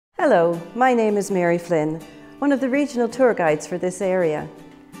Hello, my name is Mary Flynn, one of the regional tour guides for this area.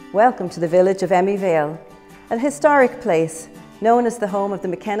 Welcome to the village of Vale, a historic place known as the home of the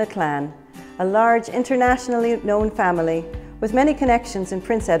McKenna clan, a large internationally known family with many connections in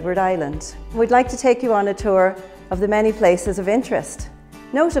Prince Edward Island. We'd like to take you on a tour of the many places of interest,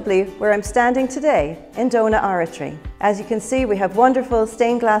 notably where I'm standing today in Donagh Oratory. As you can see, we have wonderful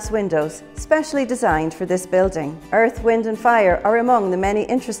stained glass windows specially designed for this building. Earth, wind and fire are among the many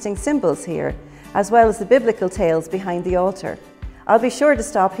interesting symbols here, as well as the biblical tales behind the altar. I'll be sure to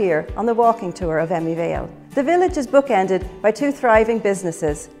stop here on the walking tour of Vale. The village is bookended by two thriving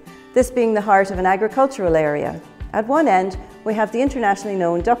businesses, this being the heart of an agricultural area. At one end, we have the internationally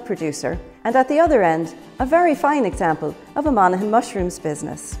known duck producer, and at the other end, a very fine example of a Monaghan mushrooms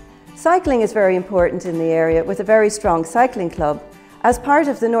business. Cycling is very important in the area with a very strong cycling club. As part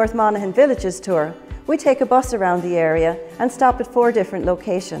of the North Monaghan Villages tour, we take a bus around the area and stop at 4 different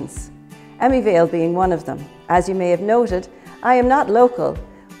locations, Vale being one of them. As you may have noted, I am not local,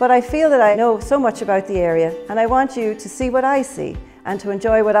 but I feel that I know so much about the area and I want you to see what I see and to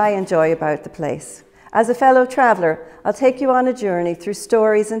enjoy what I enjoy about the place. As a fellow traveller, I'll take you on a journey through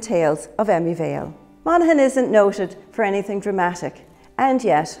stories and tales of Vale. Monaghan isn't noted for anything dramatic, and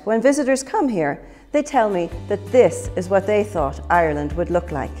yet, when visitors come here, they tell me that this is what they thought Ireland would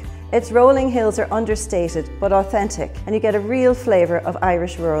look like. Its rolling hills are understated but authentic, and you get a real flavour of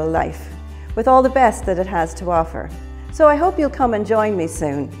Irish rural life, with all the best that it has to offer. So I hope you'll come and join me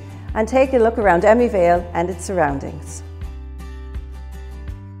soon, and take a look around Vale and its surroundings.